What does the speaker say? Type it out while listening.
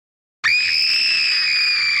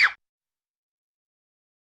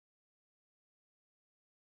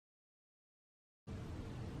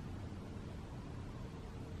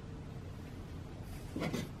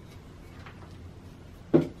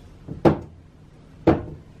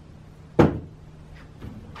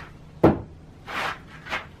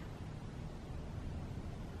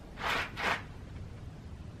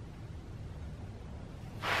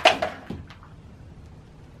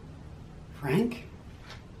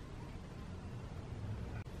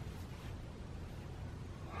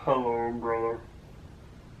Hello, brother.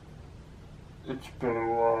 It's been a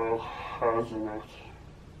while, hasn't it?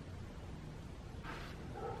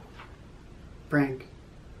 Frank.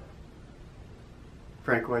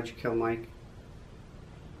 Frank, why'd you kill Mike?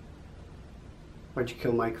 Why'd you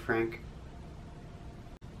kill Mike, Frank?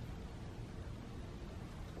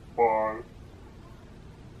 Why?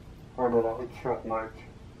 Why did I kill Mike?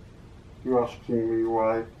 You asking me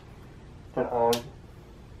why did I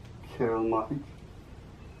kill Mike?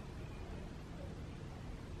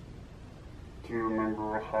 Do you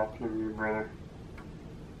remember what happened to me, brother?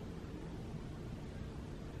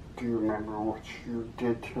 Do you remember what you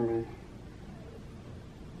did to me?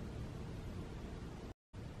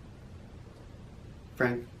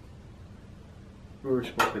 Frank, what were we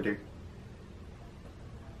supposed to do?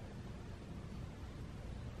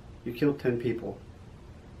 You killed 10 people.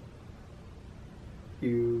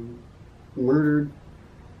 You murdered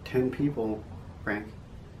 10 people, Frank.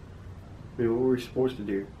 I mean, what were we supposed to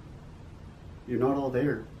do? You're not all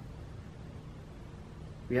there.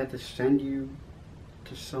 We had to send you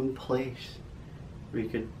to some place where you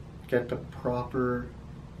could get the proper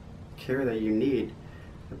care that you need,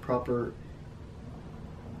 the proper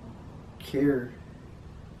care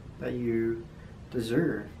that you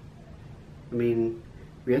deserve. I mean,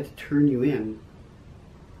 we had to turn you in.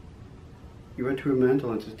 You went to a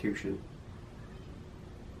mental institution.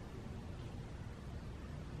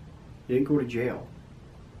 You didn't go to jail.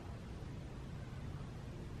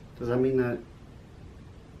 Does that mean that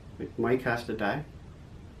Mike has to die?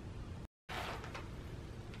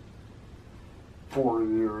 4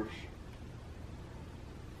 years.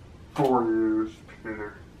 4 years,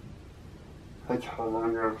 Peter. That's how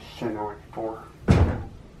long I was sent away for. Do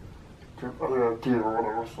you have any idea what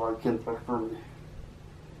it was like in there for me?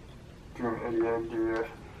 Do you have any idea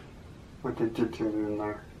what they did to me in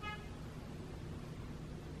there?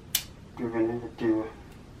 Do you have any idea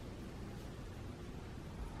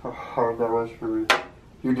how hard that was for me?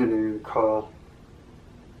 You didn't even call.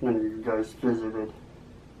 None of you guys visited.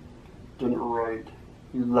 Didn't write.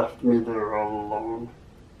 You left me there all alone.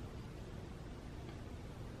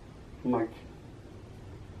 Mike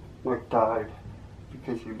died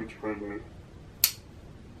because you betrayed me.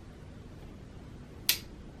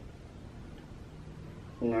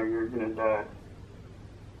 Now you're gonna die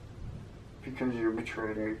because you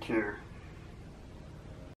betrayed me too.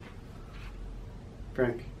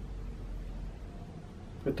 Frank,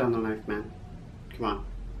 put down the knife, man. Come on.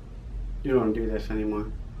 You don't do this anymore.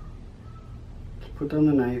 Just put down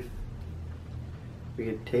the knife. We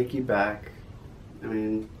can take you back. I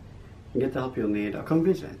mean, you get the help you'll need. I'll come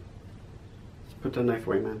visit. Just put the knife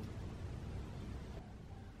away, man.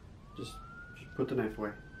 Just put the knife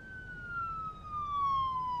away.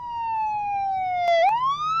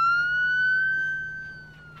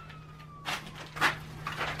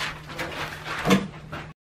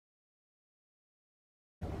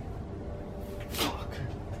 Fuck.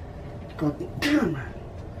 God damn it.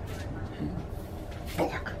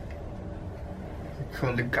 Fuck. I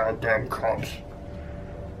killed the goddamn cops.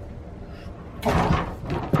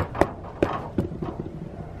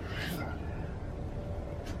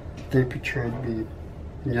 They betrayed me,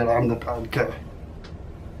 and yet I'm the bad guy.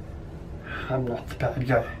 I'm not the bad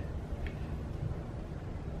guy.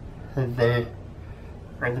 And they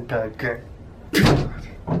are the bad guy.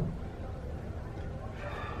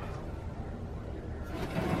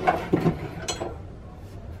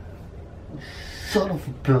 Son of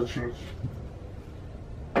a bitches.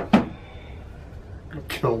 I'll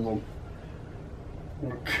kill them. I'm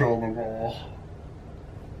gonna kill them all.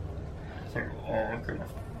 They're all gonna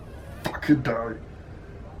fucking die.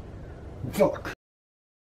 Fuck.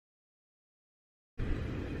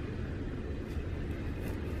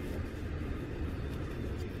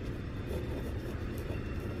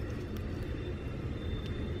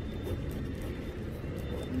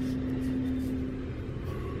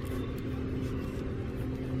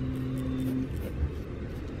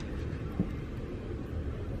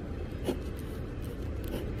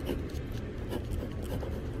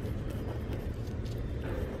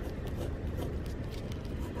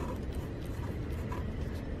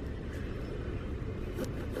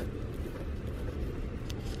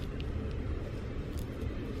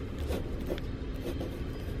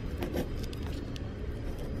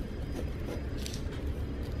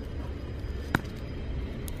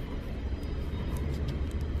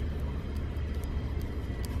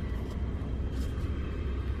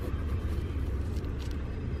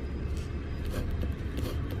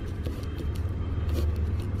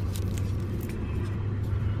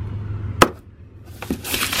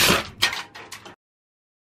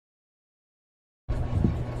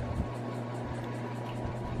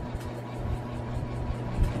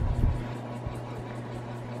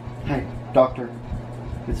 Doctor,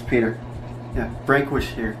 it's Peter. Yeah, Frank was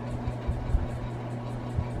here.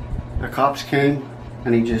 The cops came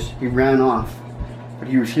and he ran off. But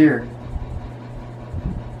he was here.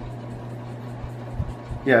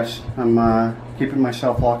 Yes, I'm keeping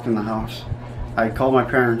myself locked in the house. I called my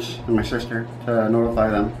parents and my sister to notify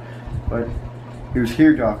them. But he was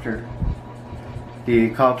here, doctor.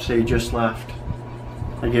 The cops say he just left.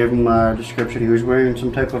 I gave him a description. He was wearing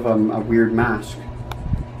some type of a weird mask.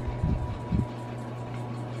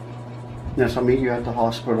 Yes, I'll meet you at the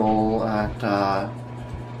hospital at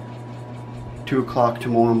 2 o'clock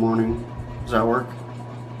tomorrow morning. Does that work?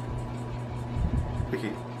 Thank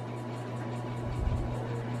you.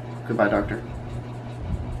 Goodbye, doctor.